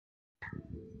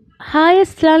Hi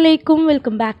അസ്സലാമലൈക്കും,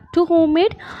 welcome back to home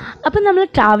made. അപ്പം നമ്മൾ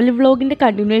ട്രാവൽ വ്ളോഗിൻ്റെ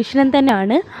കണ്ടിന്യൂഷൻ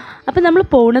തന്നെയാണ്. അപ്പം നമ്മൾ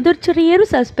പോണത് ഒരു ചെറിയൊരു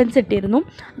സസ്പെൻസ് ഇട്ടിരുന്നു.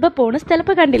 അപ്പോൾ പോണ സ്ഥലം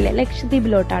ഇപ്പോൾ കണ്ടില്ലേ,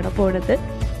 ലക്ഷദ്വീപിലോട്ടാണ് പോണത്.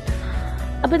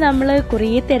 അപ്പോൾ നമ്മൾ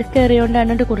കുറേ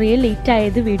തിരക്കേറിയോണ്ടാണ് കുറേ ലേറ്റ്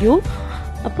ആയത് വീഡിയോ.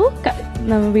 അപ്പോൾ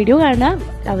വീഡിയോ കാണാം,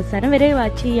 അവസാനം വരെ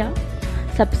വാച്ച് ചെയ്യുക,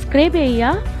 സബ്സ്ക്രൈബ്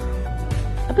ചെയ്യുക.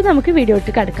 അപ്പോൾ നമുക്ക് വീഡിയോ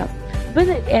ഇട്ട് കിടക്കാം. അപ്പോൾ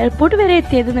എയർപോർട്ട് വരെ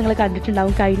എത്തിയത് നിങ്ങൾ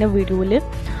കണ്ടിട്ടുണ്ടാവും കഴിഞ്ഞ വീഡിയോയിൽ.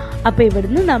 അപ്പോൾ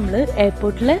ഇവിടുന്ന് നമ്മൾ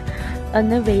എയർപോർട്ടിൽ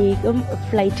ഒന്ന് വേഗം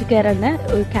ഫ്ലൈറ്റ് കയറുന്ന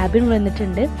ഒരു ക്യാബിൻ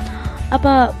വന്നിട്ടുണ്ട്.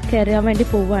 അപ്പോൾ കയറാൻ വേണ്ടി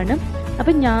പോവുകയാണ്.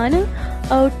 അപ്പം ഞാൻ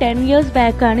 10 years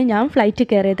ബാക്കാണ് ഞാൻ ഫ്ലൈറ്റ്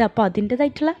കയറിയത്. അപ്പോൾ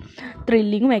അതിൻ്റേതായിട്ടുള്ള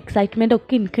ത്രില്ലിങ്ങും എക്സൈറ്റ്മെൻറ്റും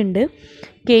ഒക്കെ എനിക്കുണ്ട്.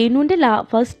 കെയ്നൂൻ്റെ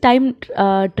ഫസ്റ്റ് ടൈം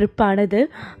ട്രിപ്പാണിത്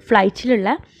ഫ്ലൈറ്റിലുള്ള.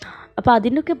 അപ്പോൾ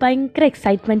അതിനൊക്കെ ഭയങ്കര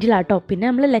എക്സൈറ്റ്മെൻറ്റിലാട്ടോ. പിന്നെ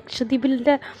നമ്മൾ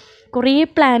ലക്ഷദ്വീപിൻ്റെ കുറേ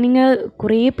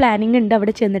പ്ലാനിങ് ഉണ്ട്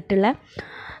അവിടെ ചെന്നിട്ടുള്ള.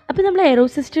 അപ്പോൾ നമ്മൾ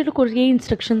എയറോസിസ്റ്റർ കുറേ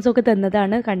ഇൻസ്ട്രക്ഷൻസൊക്കെ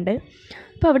തന്നതാണ് കണ്ട്.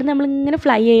 അപ്പോൾ അവിടെ നമ്മളിങ്ങനെ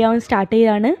ഫ്ലൈ ചെയ്യാൻ സ്റ്റാർട്ട്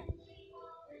ചെയ്താണ്.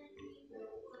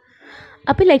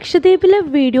 അപ്പോൾ ലക്ഷദ്വീപിലെ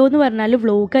വീഡിയോ എന്ന് പറഞ്ഞാൽ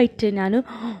വ്ളോഗായിട്ട് ഞാൻ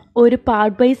ഒരു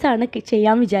പാർട്ട് വൈസാണ്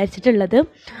ചെയ്യാൻ വിചാരിച്ചിട്ടുള്ളത്.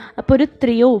 അപ്പോൾ ഒരു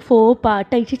 3 or 4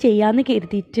 പാർട്ടായിട്ട് ചെയ്യാമെന്ന്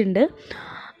കരുതിയിട്ടുണ്ട്.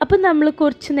 അപ്പം നമ്മൾ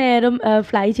കുറച്ച് നേരം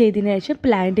ഫ്ലൈ ചെയ്തതിന് ശേഷം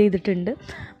പ്ലാൻ ചെയ്തിട്ടുണ്ട്.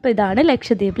 അപ്പോൾ ഇതാണ്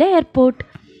ലക്ഷദ്വീപിലെ എയർപോർട്ട്.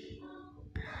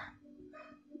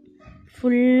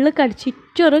 ഫുള്ള്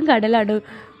ചുറ്റോറും കടലാണ്.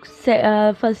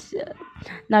 ഫസ്റ്റ്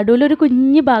നടുവിലൊരു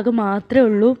കുഞ്ഞ് ഭാഗം മാത്രമേ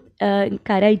ഉള്ളൂ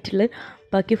കരയായിട്ടുള്ളത്,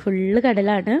 ബാക്കി ഫുള്ള്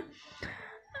കടലാണ്.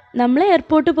 നമ്മളെ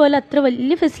എയർപോർട്ട് പോലെ അത്ര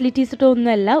വലിയ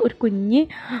ഫെസിലിറ്റീസിട്ടൊന്നുമല്ല, ഒരു കുഞ്ഞ്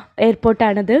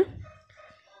എയർപോർട്ടാണിത്.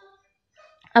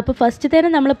 അപ്പോൾ ഫസ്റ്റ്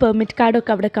തന്നെ നമ്മൾ പെർമിറ്റ്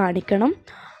കാർഡൊക്കെ അവിടെ കാണിക്കണം.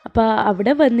 അപ്പോൾ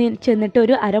അവിടെ ചെന്നിട്ട്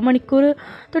ഒരു അരമണിക്കൂർ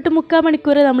തൊട്ട് 3/4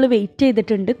 മണിക്കൂർ നമ്മൾ വെയിറ്റ്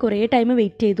ചെയ്തിട്ടുണ്ട്. കുറേ ടൈം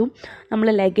വെയിറ്റ് ചെയ്തു നമ്മൾ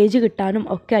ലഗേജ് കിട്ടാനും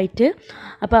ഒക്കെ ആയിട്ട്.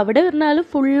 അപ്പോൾ അവിടെ പറഞ്ഞാൽ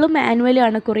ഫുള്ള്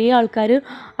മാനുവലാണ്. കുറേ ആൾക്കാർ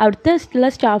അവിടുത്തെ ഉള്ള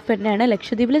സ്റ്റാഫ് തന്നെയാണ്,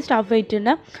 ലക്ഷദ്വീപിലെ സ്റ്റാഫ്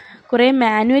ആയിട്ടുണ്ട്. കുറേ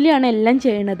മാനുവലിയാണ് എല്ലാം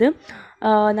ചെയ്യണത്.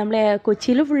 നമ്മളെ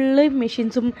കൊച്ചിയിൽ ഫുള്ള്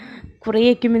മെഷീൻസും കുറേ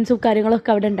എക്യുപ്മെൻസും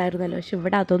കാര്യങ്ങളൊക്കെ അവിടെ ഉണ്ടായിരുന്നല്ലോ. പക്ഷെ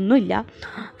ഇവിടെ അതൊന്നുമില്ല,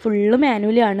 ഫുള്ള്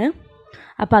മാനുവലിയാണ്.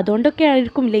 അപ്പോൾ അതുകൊണ്ടൊക്കെ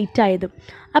ആയിരിക്കും ലേറ്റ് ആയത്.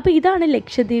 അപ്പോൾ ഇതാണ്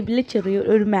ലക്ഷദ്വീപിലെ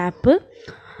ചെറിയൊരു മാപ്പ്.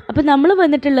 അപ്പോൾ നമ്മൾ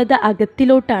വന്നിട്ടുള്ളത്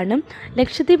അഗത്തിലോട്ടാണ്.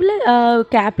 ലക്ഷദ്വീപിലെ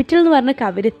ക്യാപിറ്റൽ എന്ന് പറഞ്ഞാൽ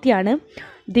കവരത്തിയാണ്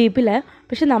ദ്വീപിൽ.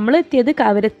 പക്ഷെ നമ്മൾ എത്തിയത്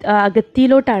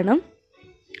അഗത്തിയിലോട്ടാണ്.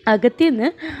 അഗത്തിയിൽ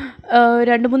നിന്ന്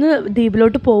 2-3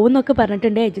 ദ്വീപിലോട്ട് പോകുമെന്നൊക്കെ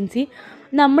പറഞ്ഞിട്ടുണ്ട് ഏജൻസി.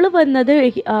 നമ്മൾ വന്നത്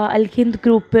അൽഹിന്ദ്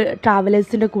ഗ്രൂപ്പ്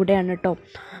ട്രാവലേഴ്സിൻ്റെ കൂടെയാണ് കേട്ടോ.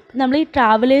 നമ്മൾ ഈ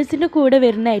ട്രാവലേഴ്സിൻ്റെ കൂടെ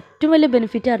വരുന്ന ഏറ്റവും വലിയ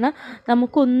ബെനിഫിറ്റ് പറഞ്ഞാൽ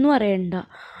നമുക്കൊന്നും അറിയണ്ട.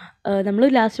 നമ്മൾ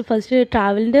ഫസ്റ്റ്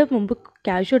ട്രാവലിൻ്റെ മുമ്പ്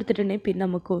ക്യാഷ് കൊടുത്തിട്ടുണ്ടെങ്കിൽ പിന്നെ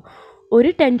നമുക്ക് ഒരു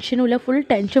ടെൻഷനും ഇല്ല, ഫുൾ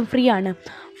ടെൻഷൻ ഫ്രീ ആണ്.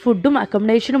 ഫുഡും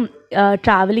അക്കോമഡേഷനും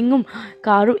ട്രാവലിങ്ങും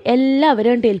കാറും എല്ലാം അവരെ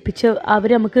കൊണ്ട് ഏൽപ്പിച്ച്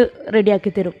അവർ നമുക്ക്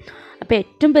റെഡിയാക്കി തരും. അപ്പോൾ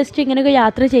ഏറ്റവും ബെസ്റ്റ് ഇങ്ങനെയൊക്കെ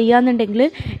യാത്ര ചെയ്യാന്നുണ്ടെങ്കിൽ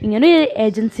ഇങ്ങനെ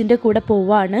ഏജൻസിൻ്റെ കൂടെ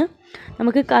പോവാണ്.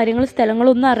 നമുക്ക്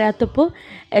സ്ഥലങ്ങളൊന്നും അറിയാത്തപ്പോൾ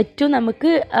ഏറ്റവും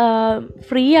നമുക്ക്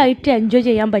ഫ്രീ ആയിട്ട് എൻജോയ്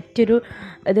ചെയ്യാൻ പറ്റിയൊരു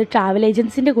ട്രാവൽ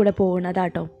ഏജൻസിൻ്റെ കൂടെ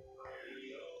പോകുന്നതാട്ടോ.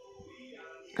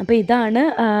 അപ്പോൾ ഇതാണ്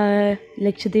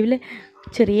ലക്ഷദ്വീപിലെ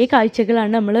ചെറിയ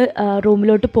കാഴ്ചകളാണ്. നമ്മൾ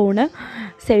റൂമിലോട്ട് പോകുന്ന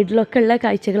സൈഡിലൊക്കെ ഉള്ള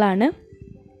കാഴ്ചകളാണ്.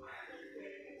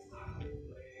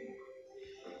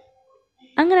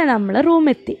 അങ്ങനെ നമ്മൾ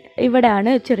റൂമെത്തി.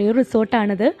 ഇവിടെയാണ് ചെറിയൊരു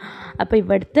റിസോർട്ടാണിത്. അപ്പോൾ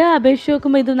ഇവിടുത്തെ അപേക്ഷിച്ച്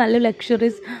നോക്കുമ്പോൾ ഇത് നല്ല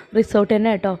ലക്ഷറീസ് റിസോർട്ട്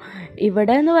തന്നെ കേട്ടോ.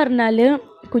 ഇവിടെ എന്ന് പറഞ്ഞാൽ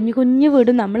കുഞ്ഞു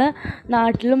വീടും നമ്മളെ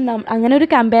നാട്ടിലും അങ്ങനെ ഒരു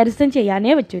കമ്പാരിസൺ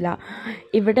ചെയ്യാനേ പറ്റില്ല.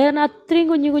 ഇവിടെ അത്രയും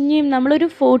കുഞ്ഞു നമ്മളൊരു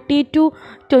 40 to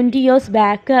 20 years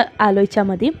ബാക്ക് ആലോചിച്ചാൽ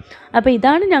മതി. അപ്പോൾ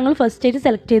ഇതാണ് ഞങ്ങൾ ഫസ്റ്റ് ആയിട്ട്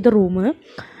സെലക്ട് ചെയ്ത റൂം.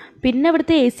 പിന്നെ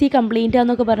ഇവിടുത്തെ AC കംപ്ലൈൻ്റ്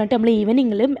ആണെന്നൊക്കെ പറഞ്ഞിട്ട് നമ്മൾ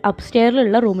ഈവനിങ്ങിൽ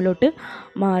അപ്സ്റ്റെയറിലുള്ള റൂമിലോട്ട്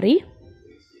മാറി.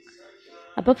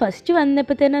 അപ്പോൾ ഫസ്റ്റ്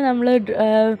വന്നപ്പോൾ തന്നെ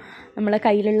നമ്മളെ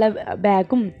കയ്യിലുള്ള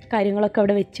ബാഗും കാര്യങ്ങളൊക്കെ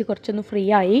അവിടെ വെച്ച് കുറച്ചൊന്ന് ഫ്രീ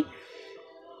ആയി.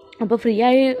 അപ്പോൾ ഫ്രീ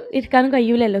ആയി ഇരിക്കാനും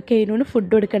കഴിയില്ലല്ലോ, കെയ്നൂന്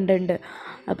ഫുഡ് കൊടുക്കേണ്ടതുണ്ട്.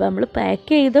 അപ്പോൾ നമ്മൾ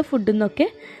പാക്ക് ചെയ്ത ഫുഡിൽ നിന്നൊക്കെ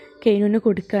കെയ്നൂന്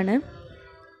കൊടുക്കുകയാണ്.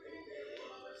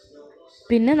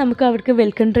 പിന്നെ നമുക്ക് അവർക്ക്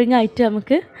വെൽക്കം ഡ്രിങ്ക് ആയിട്ട്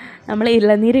നമ്മൾ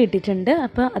ഇളനീര് കിട്ടിയിട്ടുണ്ട്.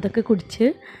 അപ്പോൾ അതൊക്കെ കുടിച്ച്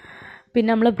പിന്നെ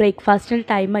നമ്മൾ ബ്രേക്ക്ഫാസ്റ്റിന്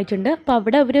ടൈം ആയിട്ടുണ്ട്. അപ്പോൾ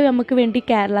അവിടെ അവർ നമുക്ക് വേണ്ടി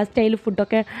കേരള സ്റ്റൈൽ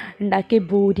ഫുഡൊക്കെ ഉണ്ടാക്കി,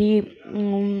 പൂരി,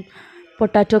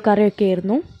 പൊട്ടാറ്റോ കറിയൊക്കെ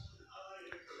ആയിരുന്നു.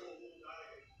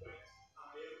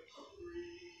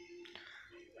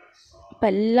 അപ്പം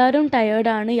എല്ലാവരും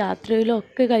ടയേർഡാണ്,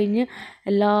 യാത്രയിലൊക്കെ കഴിഞ്ഞ്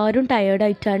എല്ലാവരും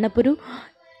ടയേർഡായിട്ടാണ്. അപ്പോൾ ഒരു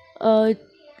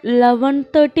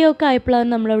 11:30 ഒക്കെ ആയപ്പോഴാണ്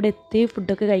നമ്മളവിടെ എത്തി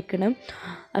ഫുഡൊക്കെ കഴിക്കണം.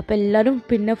 അപ്പോൾ എല്ലാവരും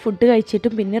പിന്നെ ഫുഡ്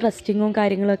കഴിച്ചിട്ടും പിന്നെ റെസ്റ്റിങ്ങും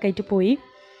കാര്യങ്ങളൊക്കെ ആയിട്ട് പോയി.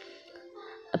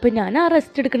 അപ്പോൾ ഞാൻ ആ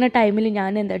റെസ്റ്റ് എടുക്കുന്ന ടൈമിൽ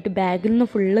ഞാൻ ബാഗിൽ നിന്ന്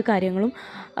ഫുള്ള് കാര്യങ്ങളും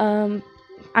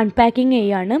അൺപാക്കിങ്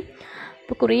ചെയ്യാണ്.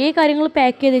 അപ്പോൾ കുറേ കാര്യങ്ങൾ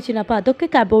പാക്ക് ചെയ്ത് വെച്ചിട്ടുണ്ട്. അപ്പോൾ അതൊക്കെ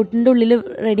കബോർഡിൻ്റെ ഉള്ളിൽ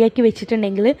റെഡിയാക്കി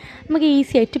വെച്ചിട്ടുണ്ടെങ്കിൽ നമുക്ക്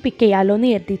ഈസി ആയിട്ട് പിക്ക് ചെയ്യാമല്ലോ എന്ന്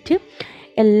കരുതിയിട്ട്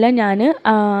എല്ലാം ഞാൻ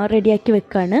റെഡിയാക്കി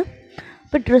വെക്കുകയാണ്.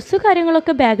 അപ്പോൾ ഡ്രസ്സ്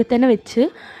കാര്യങ്ങളൊക്കെ ബാഗിൽ തന്നെ വെച്ച്,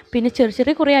 പിന്നെ ചെറിയ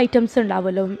ചെറിയ കുറേ ഐറ്റംസ്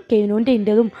ഉണ്ടാവുമല്ലോ കെയിനൂൻ്റെ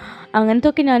ഇൻ്റെതും അങ്ങനത്തെ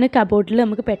ഒക്കെ ഞാൻ കബോർഡിൽ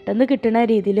നമുക്ക് പെട്ടെന്ന് കിട്ടുന്ന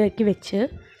രീതിയിലേക്ക് വെച്ച്.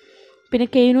 പിന്നെ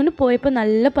കെയിനൂന് പോയപ്പോൾ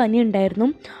നല്ല പനി ഉണ്ടായിരുന്നു.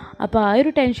 അപ്പോൾ ആ ഒരു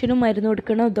ടെൻഷനും മരുന്ന്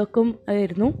കൊടുക്കണം ഇതൊക്കെ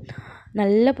ആയിരുന്നു.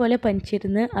 നല്ല പോലെ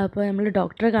പനിച്ചിരുന്ന്. അപ്പോൾ നമ്മൾ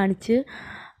ഡോക്ടറെ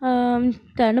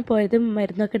കാണിച്ച് ാണ് പോയത്.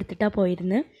 മരുന്നൊക്കെ എടുത്തിട്ടാണ്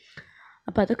പോയിരുന്നത്.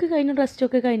 അപ്പോൾ അതൊക്കെ കഴിഞ്ഞ്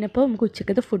റെസ്റ്റൊക്കെ കഴിഞ്ഞപ്പോൾ നമുക്ക്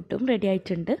ഉച്ചക്കത്തെ ഫുഡും റെഡി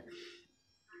ആയിട്ടുണ്ട്.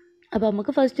 അപ്പോൾ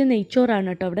നമുക്ക് ഫസ്റ്റ് നെയ്ച്ചോറാണ്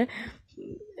കേട്ടോ. അവിടെ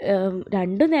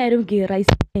 2 നേരവും ഗീ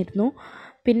റൈസ് ആയിരുന്നു.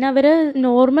 പിന്നെ അവർ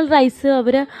നോർമൽ റൈസ്,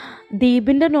 അവർ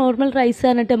ദ്വീപിൻ്റെ നോർമൽ റൈസ്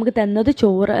പറഞ്ഞിട്ട് നമുക്ക് തന്നത്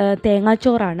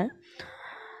തേങ്ങാച്ചോറാണ്.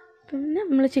 പിന്നെ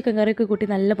നമ്മൾ ചിക്കൻ കറിയൊക്കെ കൂട്ടി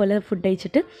നല്ല പോലെ ഫുഡ്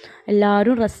കഴിച്ചിട്ട്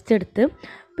എല്ലാവരും റെസ്റ്റ് എടുത്ത്,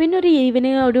 പിന്നെ ഒരു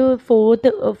ഈവനിങ് ഒരു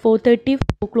 4:30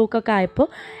 4 ആയപ്പോൾ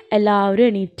എല്ലാവരും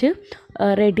എണീറ്റ്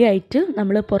റെഡി ആയിട്ട്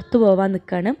നമ്മൾ പുറത്ത് പോകാൻ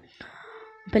നിൽക്കുകയാണ്.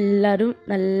 അപ്പോൾ എല്ലാവരും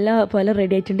നല്ല പോലെ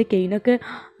റെഡി ആയിട്ടുണ്ട്. കെയിനൊക്കെ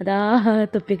അതാ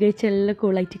തൊപ്പി കഴിച്ചെല്ലാം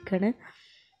കൂളായിട്ട് നിൽക്കുകയാണ്.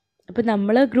 അപ്പോൾ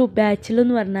നമ്മൾ ഗ്രൂപ്പ്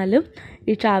ബാച്ചിലെന്ന് പറഞ്ഞാൽ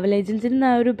ഈ ട്രാവൽ ഏജൻസിയിൽ നിന്ന്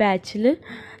ആ ഒരു ബാച്ചിൽ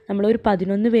നമ്മളൊരു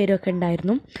 11 പേരൊക്കെ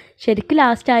ഉണ്ടായിരുന്നു. ശരിക്കും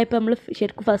ലാസ്റ്റ് ആയപ്പോൾ നമ്മൾ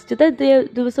ശരിക്കും ഫസ്റ്റത്തെ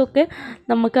ദിവസമൊക്കെ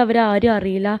നമുക്ക് അവരാരും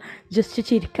അറിയില്ല, ജസ്റ്റ്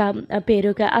ചിരിക്കാം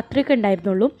പേരൊക്കെ അത്രയൊക്കെ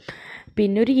ഉണ്ടായിരുന്നുള്ളൂ.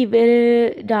 പിന്നെ ഒരു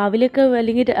രാവിലെയൊക്കെ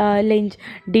അല്ലെങ്കിൽ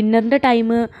ഡിന്നറിൻ്റെ ടൈം,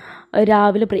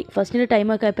 രാവിലെ ബ്രേക്ക്ഫാസ്റ്റിൻ്റെ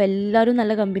ടൈമൊക്കെ ആയപ്പോൾ എല്ലാവരും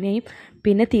നല്ല കമ്പനിയായി.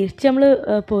 പിന്നെ തിരിച്ച് നമ്മൾ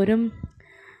പോരും.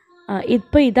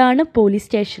 ഇപ്പോൾ ഇതാണ് പോലീസ്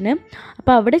സ്റ്റേഷന്.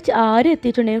 അപ്പോൾ അവിടെ ആരും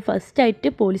എത്തിയിട്ടുണ്ടെങ്കിൽ ഫസ്റ്റായിട്ട്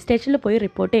പോലീസ് സ്റ്റേഷനിൽ പോയി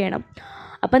റിപ്പോർട്ട് ചെയ്യണം.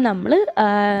 അപ്പം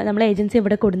നമ്മളെ ഏജൻസി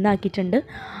ഇവിടെ കൊടുന്നാക്കിയിട്ടുണ്ട്.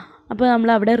 അപ്പോൾ നമ്മൾ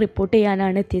അവിടെ റിപ്പോർട്ട്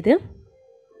ചെയ്യാനാണ് എത്തിയത്.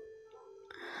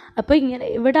 അപ്പോൾ ഇങ്ങനെ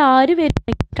ഇവിടെ ആര്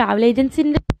വരികയാണെങ്കിൽ ട്രാവൽ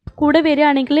ഏജൻസിൻ്റെ കൂടെ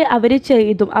വരികയാണെങ്കിൽ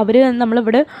അവർ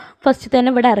നമ്മളിവിടെ ഫസ്റ്റ്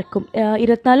തന്നെ ഇവിടെ ഇറക്കും.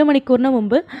 24 മണിക്കൂറിന്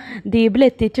മുമ്പ്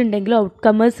ദ്വീപിലെത്തിയിട്ടുണ്ടെങ്കിൽ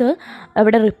ഔട്ട്കമേഴ്സ്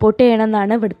ഇവിടെ റിപ്പോർട്ട്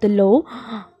ചെയ്യണമെന്നാണ് ഇവിടുത്തെ ലോ.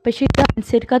 പക്ഷേ ഇത്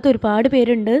അനുസരിക്കാത്ത ഒരുപാട്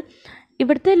പേരുണ്ട്.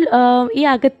 ഇവിടുത്തെ ഈ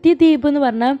അഗത്തി ദ്വീപ് എന്ന്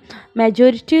പറഞ്ഞാൽ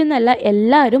മെജോറിറ്റി എന്നല്ല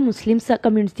എല്ലാവരും മുസ്ലിംസ്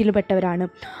കമ്മ്യൂണിറ്റിയിൽപ്പെട്ടവരാണ്.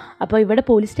 അപ്പോൾ ഇവിടെ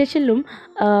പോലീസ് സ്റ്റേഷനിലും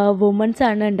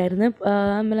വുമൻസാണ് ഉണ്ടായിരുന്നത്.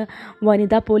 നമ്മൾ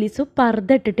വനിതാ പോലീസ്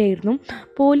പർദ്ദ ഇട്ടിട്ടായിരുന്നു.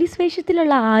 പോലീസ്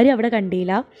വേഷത്തിലുള്ള ആരും അവിടെ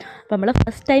കണ്ടില്ല. അപ്പോൾ നമ്മൾ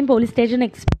first time police station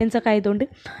experience ഒക്കെ ആയതുകൊണ്ട്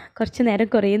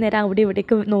കുറേ നേരം അവിടെ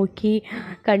ഇവിടേക്ക് നോക്കി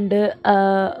കണ്ട്,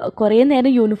 കുറേ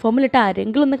നേരം യൂണിഫോമിലിട്ട്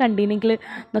ആരെങ്കിലും ഒന്ന് കണ്ടിരുന്നെങ്കിൽ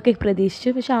എന്നൊക്കെ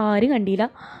പ്രതീക്ഷിച്ചു. പക്ഷെ ആരും കണ്ടില്ല.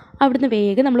 അവിടുന്ന്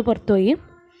വേഗം നമ്മൾ പുറത്തുപോയി.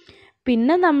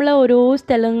 പിന്നെ നമ്മൾ ഓരോ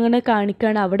സ്ഥലങ്ങൾ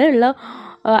കാണിക്കുകയാണ്. അവിടെയുള്ള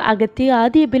അഗത്തി ആ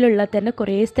ദ്വീപിലുള്ള തന്നെ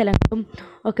കുറേ സ്ഥലങ്ങളും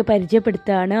ഒക്കെ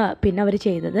പരിചയപ്പെടുത്തുകയാണ് പിന്നെ അവർ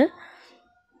ചെയ്തത്.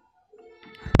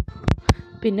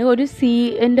 പിന്നെ ഒരു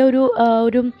സീൻ്റെ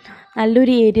ഒരു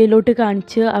നല്ലൊരു ഏരിയയിലോട്ട്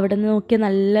കാണിച്ച് അവിടെ നിന്ന് നോക്കിയാൽ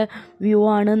നല്ല വ്യൂ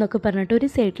ആണ് എന്നൊക്കെ പറഞ്ഞിട്ട് ഒരു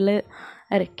സൈഡിൽ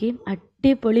ഇറക്കി.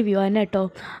 അടിപൊളി വ്യൂ ആണ് കേട്ടോ.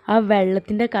 ആ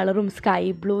വെള്ളത്തിൻ്റെ കളറും സ്കൈ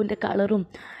ബ്ലൂവിൻ്റെ കളറും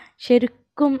ശരിക്കും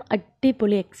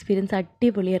അടിപൊളി എക്സ്പീരിയൻസ്,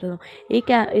 അടിപൊളിയായിരുന്നു.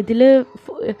 ഇതിൽ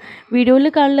വീഡിയോയിൽ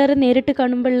കാണുന്നവരെ നേരിട്ട്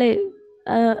കാണുമ്പോഴുള്ള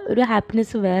ഒരു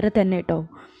ഹാപ്പിനെസ് വേറെ തന്നെ കേട്ടോ.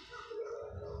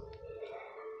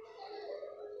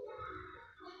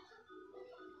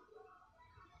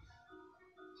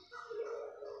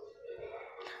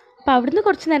 അപ്പോൾ അവിടുന്ന്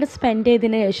കുറച്ച് നേരം സ്പെൻഡ്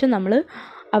ചെയ്തതിന് ശേഷം നമ്മൾ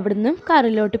അവിടുന്ന്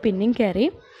കാറിലോട്ട് പിന്നെയും കയറി.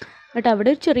 എന്നിട്ട് അവിടെ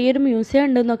ഒരു ചെറിയൊരു മ്യൂസിയം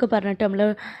ഉണ്ടെന്നൊക്കെ പറഞ്ഞിട്ട് നമ്മൾ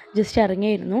ജസ്റ്റ്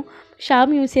ഇറങ്ങിയിരുന്നു. പക്ഷെ ആ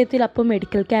മ്യൂസിയത്തിൽ അപ്പോൾ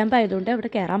മെഡിക്കൽ ക്യാമ്പ് ആയതുകൊണ്ട് അവിടെ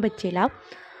കയറാൻ പറ്റിയില്ല.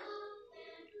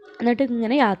 എന്നിട്ട്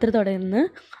ഇങ്ങനെ യാത്ര തുടങ്ങുന്നു.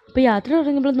 അപ്പോൾ യാത്ര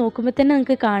തുടങ്ങുമ്പോൾ നോക്കുമ്പോൾ തന്നെ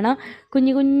നമുക്ക് കാണാം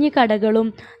കുഞ്ഞു കുഞ്ഞു കടകളും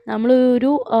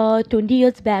നമ്മളൊരു 20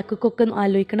 years ബാക്കൊക്കെ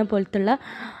ആലോചിക്കണ പോലത്തുള്ള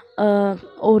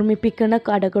ഓർമ്മിപ്പിക്കുന്ന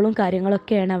കടകളും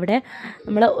കാര്യങ്ങളൊക്കെയാണ് അവിടെ.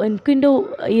 എനിക്കിൻ്റെ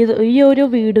ഈ ഓരോ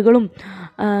വീടുകളും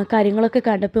കാര്യങ്ങളൊക്കെ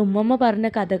കണ്ടപ്പോൾ ഉമ്മമ്മ പറഞ്ഞ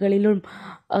കഥകളിലും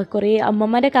കുറേ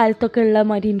അമ്മമ്മേൻ്റെ കാലത്തൊക്കെ ഉള്ള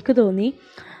മാതിരി എനിക്ക് തോന്നി.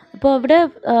 അപ്പോൾ അവിടെ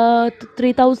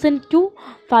 3000 to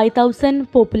 5000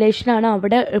 പോപ്പുലേഷനാണ്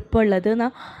അവിടെ ഇപ്പോൾ ഉള്ളത്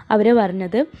എന്നാണ് അവർ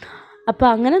പറഞ്ഞത്. അപ്പോൾ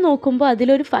അങ്ങനെ നോക്കുമ്പോൾ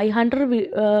അതിലൊരു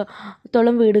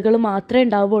 500 വീടുകൾ മാത്രമേ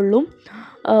ഉണ്ടാവുള്ളൂ.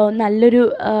 നല്ലൊരു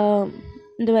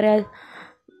എന്താ പറയുക,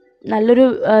 നല്ലൊരു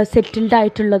സെറ്റിൽഡ്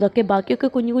ആയിട്ടുള്ളതൊക്കെ. ബാക്കിയൊക്കെ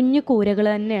കുഞ്ഞു കുഞ്ഞു കൂരകൾ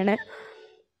തന്നെയാണ്.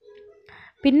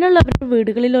 പിന്നുള്ളവരുടെ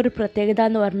വീടുകളിലൊരു പ്രത്യേകത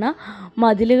എന്ന് പറഞ്ഞാൽ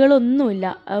മതിലുകളൊന്നുമില്ല,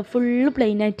 ഫുള്ള്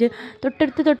പ്ലെയിനായിട്ട്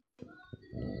തൊട്ടടുത്ത്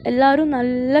എല്ലാവരും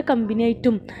നല്ല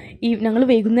കമ്പനിയായിട്ടും. ഞങ്ങൾ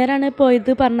വൈകുന്നേരമാണ്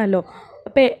പോയത് പറഞ്ഞല്ലോ.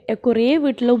 അപ്പോൾ കുറേ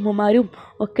വീട്ടിലെ ഉമ്മമാരും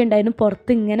ഒക്കെ ഉണ്ടായിരുന്നു.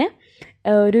 പുറത്ത് ഇങ്ങനെ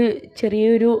ഒരു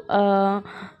ചെറിയൊരു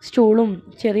സ്റ്റൂളും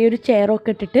ചെറിയൊരു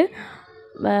ചെയറൊക്കെ ഇട്ടിട്ട്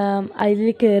അതിൽ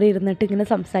കയറി ഇരുന്നിട്ട് ഇങ്ങനെ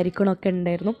സംസാരിക്കണമൊക്കെ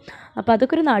ഉണ്ടായിരുന്നു. അപ്പോൾ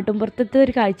അതൊക്കെ ഒരു നാട്ടുമ്പുറത്തെ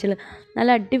ഒരു കാഴ്ചകൾ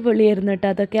നല്ല അടിപൊളിയായിരുന്നു കേട്ടോ.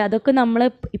 അതൊക്കെ നമ്മൾ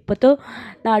ഇപ്പോഴത്തെ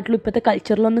നാട്ടിലും ഇപ്പോഴത്തെ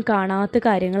കൾച്ചറിലൊന്നും കാണാത്ത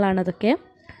കാര്യങ്ങളാണ് അതൊക്കെ.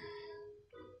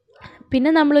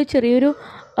 പിന്നെ നമ്മൾ ചെറിയൊരു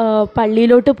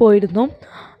പള്ളിയിലോട്ട് പോയിരുന്നു.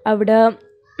 അവിടെ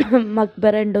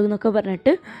മക്ബറ ഉണ്ട് എന്നൊക്കെ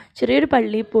പറഞ്ഞിട്ട് ചെറിയൊരു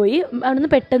പള്ളിയിൽ പോയി. അവിടുന്ന്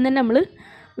പെട്ടെന്ന് തന്നെ നമ്മൾ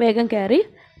വേഗം കയറി.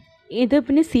 ഇത്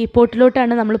പിന്നെ സീ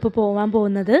പോർട്ടിലോട്ടാണ് നമ്മളിപ്പോൾ പോകാൻ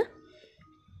പോകുന്നത്.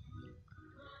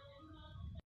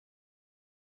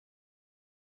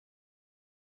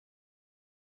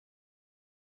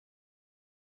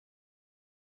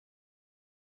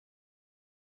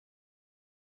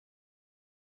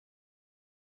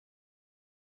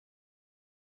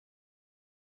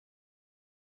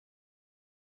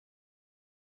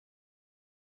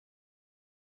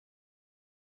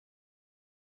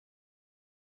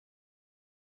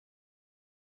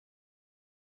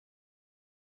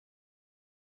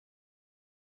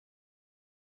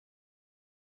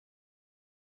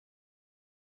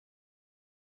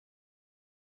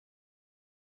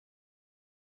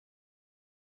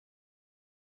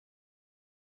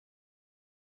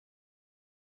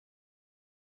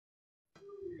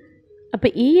 അപ്പോൾ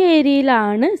ഈ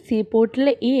ഏരിയയിലാണ്,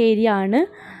 സീപോർട്ടിലെ ഈ ഏരിയ ആണ്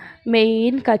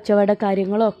മെയിൻ കച്ചവട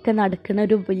കാര്യങ്ങളൊക്കെ നടക്കുന്ന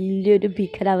ഒരു വലിയൊരു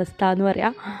ഭീകരാവസ്ഥ എന്ന്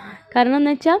പറയാം. കാരണം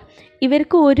എന്ന് വെച്ചാൽ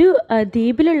ഇവർക്ക് ഒരു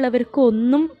ദ്വീപിലുള്ളവർക്ക്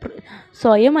ഒന്നും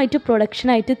സ്വയമായിട്ട്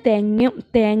പ്രൊഡക്ഷനായിട്ട്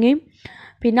തേങ്ങയും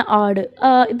പിന്നെ ആട്,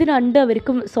 ഇത് രണ്ടും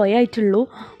അവർക്കും സ്വയമായിട്ടുള്ളൂ.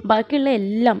 ബാക്കിയുള്ള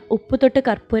എല്ലാം ഉപ്പ് തൊട്ട്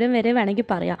കർപ്പൂരം വരെ വേണമെങ്കിൽ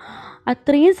പറയാം,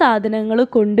 അത്രയും സാധനങ്ങൾ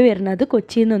കൊണ്ടുവരുന്നത്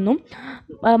കൊച്ചിയിൽ നിന്നും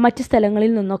മറ്റ്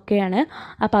സ്ഥലങ്ങളിൽ നിന്നൊക്കെയാണ്.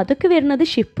 അപ്പോൾ അതൊക്കെ വരുന്നത്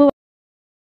ഷിപ്പ്.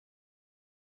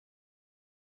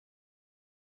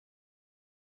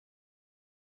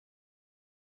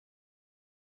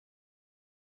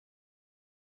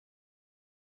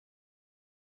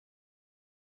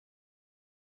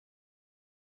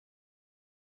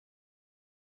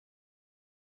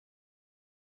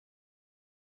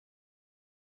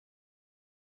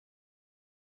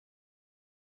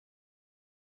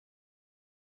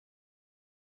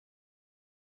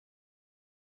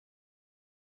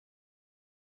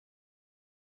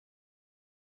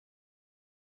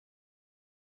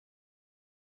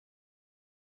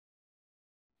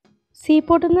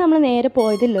 സീപോർട്ടിൽ നിന്ന് നമ്മൾ നേരെ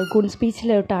പോയത് ലഗൂൺസ്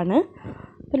ബീച്ചിലോട്ടാണ്.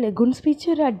 അപ്പോൾ ലഗൂൺസ് ബീച്ച്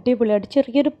ഒരു അടിപൊളിയായിട്ട്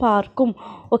ചെറിയൊരു പാർക്കും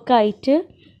ഒക്കെ ആയിട്ട്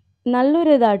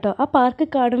നല്ലൊരു ഇതാട്ടോ. ആ പാർക്ക്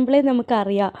കാണുമ്പോഴേ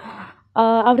നമുക്കറിയാം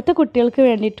അവിടുത്തെ കുട്ടികൾക്ക്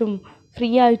വേണ്ടിയിട്ടും ഫ്രീ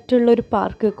ആയിട്ടുള്ളൊരു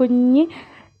പാർക്ക് കുഞ്ഞ്.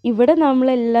 ഇവിടെ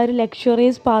നമ്മളെല്ലാവരും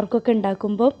ലക്ഷറിയസ് പാർക്കൊക്കെ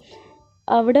ഉണ്ടാക്കുമ്പോൾ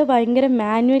അവിടെ ഭയങ്കര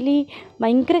മാനുവലി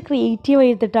ഭയങ്കര ക്രിയേറ്റീവ്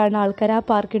ചെയ്തിട്ടാണ് ആൾക്കാർ ആ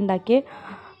പാർക്ക് ഉണ്ടാക്കിയത്.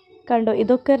 കണ്ടോ,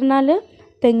 ഇതൊക്കെ പറഞ്ഞാൽ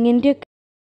തെങ്ങിൻ്റെ ഒക്കെ.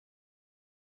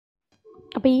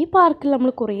 അപ്പോൾ ഈ പാർക്കിൽ നമ്മൾ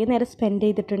കുറേ നേരം സ്പെൻഡ്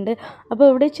ചെയ്തിട്ടുണ്ട്. അപ്പോൾ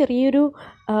ഇവിടെ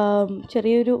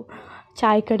ചെറിയൊരു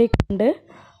ചായക്കടയൊക്കെ ഉണ്ട്.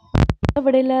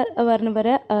 ഇവിടെയുള്ള പറഞ്ഞ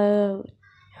പോലെ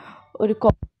ഒരു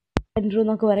സെൻറ്റർ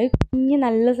എന്നൊക്കെ പറയും, കുഞ്ഞ്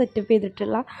നല്ല സെറ്റപ്പ്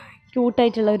ചെയ്തിട്ടുള്ള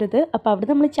ക്യൂട്ടായിട്ടുള്ള ഒരിത്. അപ്പോൾ അവിടെ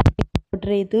നമ്മൾ ചായ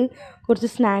ഓർഡർ ചെയ്ത് കുറച്ച്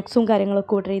സ്നാക്സും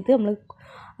കാര്യങ്ങളൊക്കെ ഓർഡർ ചെയ്ത് നമ്മൾ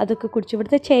അതൊക്കെ കുടിച്ചു.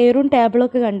 ഇവിടുത്തെ ചെയറും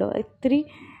ടേബിളൊക്കെ കണ്ടോ, ഇത്തിരി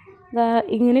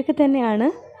ഇങ്ങനെയൊക്കെ തന്നെയാണ്.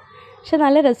 പക്ഷെ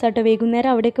നല്ല രസമാട്ടോ,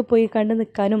 വൈകുന്നേരം അവിടെയൊക്കെ പോയി കണ്ട്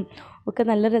നിൽക്കാനും ഒക്കെ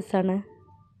നല്ല രസമാണ്.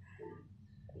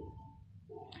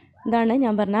 ഇതാണ്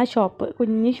ഞാൻ പറഞ്ഞ ആ ഷോപ്പ്,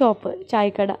 കുഞ്ഞ് ഷോപ്പ്,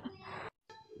 ചായക്കട.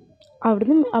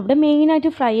 അവിടെ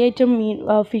മെയിനായിട്ട് ഫ്രൈ ഐറ്റം,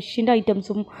 ഫിഷിൻ്റെ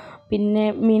ഐറ്റംസും പിന്നെ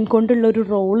മീൻ കൊണ്ടുള്ളൊരു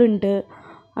റോളുണ്ട്,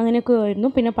 അങ്ങനെയൊക്കെ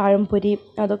ആയിരുന്നു. പിന്നെ പഴംപൊരി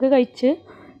അതൊക്കെ കഴിച്ച്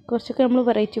കുറച്ചൊക്കെ നമ്മൾ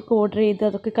വെറൈറ്റി ഒക്കെ ഓർഡർ ചെയ്ത്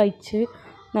അതൊക്കെ കഴിച്ച്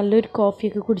നല്ലൊരു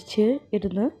കോഫിയൊക്കെ കുടിച്ച്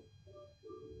ഇരുന്ന്.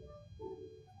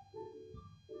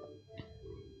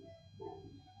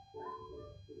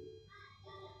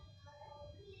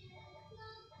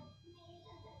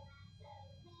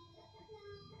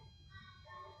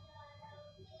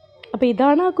 അപ്പോൾ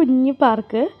ഇതാണ് ആ കുഞ്ഞ്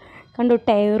പാർക്ക്, കണ്ടു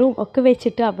ടയറും ഒക്കെ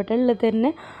വെച്ചിട്ട് അവിടെ ഉള്ളത് തന്നെ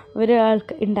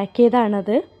ഒരാൾക്ക്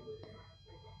ഉണ്ടാക്കിയതാണത്.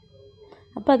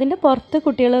 അപ്പോൾ അതിൻ്റെ പുറത്ത്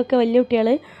കുട്ടികളൊക്കെ, വലിയ കുട്ടികൾ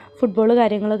ഫുട്ബോൾ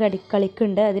കാര്യങ്ങളൊക്കെ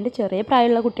കളിക്കുന്നുണ്ട്. അതിൻ്റെ ചെറിയ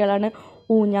പ്രായമുള്ള കുട്ടികളാണ്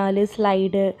ഊഞ്ഞാൽ,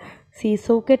 സ്ലൈഡ്,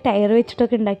 സീസോ ഒക്കെ ടയർ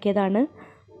വെച്ചിട്ടൊക്കെ ഉണ്ടാക്കിയതാണ്.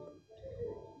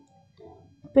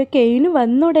 ഇപ്പോൾ കെയിന്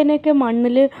വന്ന ഉടനെയൊക്കെ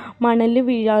മണൽ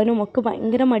വീഴാനും ഒക്കെ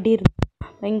ഭയങ്കര മടിയായിരുന്നു.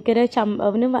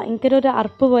 അവന് ഭയങ്കര ഒരു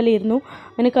അറപ്പ് പോലെ ആയിരുന്നു.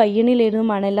 അവന് കഴിയണില്ലായിരുന്നു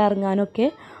മണലിറങ്ങാനൊക്കെ,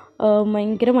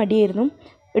 ഭയങ്കര മടിയായിരുന്നു.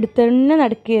 എടുത്ത് തന്നെ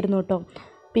നടക്കുകയായിരുന്നു കേട്ടോ.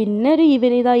 പിന്നെ ഒരു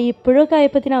ഇപ്പോഴൊക്കെ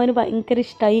ആയപ്പോഴത്തേനും അവന് ഭയങ്കര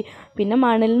ഇഷ്ടമായി. പിന്നെ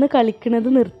മണലിൽ നിന്ന് കളിക്കണത്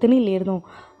നിർത്തണില്ലായിരുന്നു,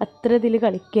 അത്ര ഇതിൽ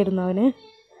കളിക്കായിരുന്നു അവന്.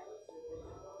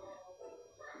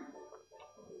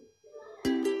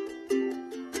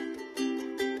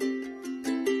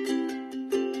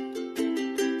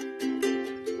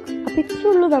 അപ്പോൾ ഇത്രയേ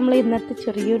ഉള്ളൂ നമ്മൾ ഇന്നത്തെ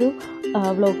ചെറിയൊരു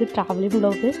വ്ളോഗ്, ട്രാവലിംഗ്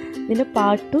വ്ളോഗ്. ഇതിൻ്റെ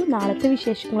പാർട്ട് 2 നാളത്തെ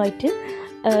വിശേഷങ്ങളായിട്ട്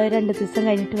 2 ദിവസം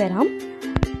കഴിഞ്ഞിട്ട് വരാം.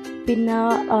 പിന്നെ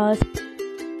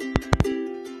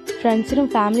ഫ്രണ്ട്സിനും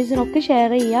ഫാമിലീസിനും ഒക്കെ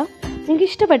ഷെയർ ചെയ്യുക. നിങ്ങൾക്ക്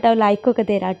ഇഷ്ടപ്പെട്ടാൽ ലൈക്കൊക്കെ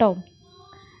തരാം കേട്ടോ.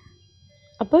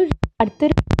 അപ്പോൾ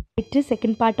അടുത്തൊരു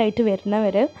സെക്കൻഡ് പാർട്ടായിട്ട്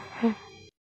വരുന്നവർ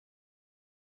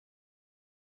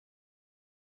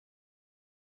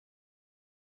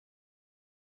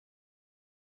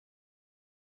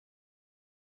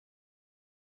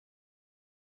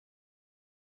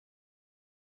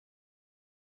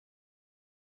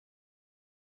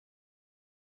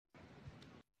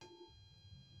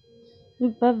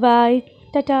bye bye,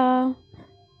 ta-ta.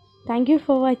 Thank you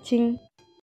for watching.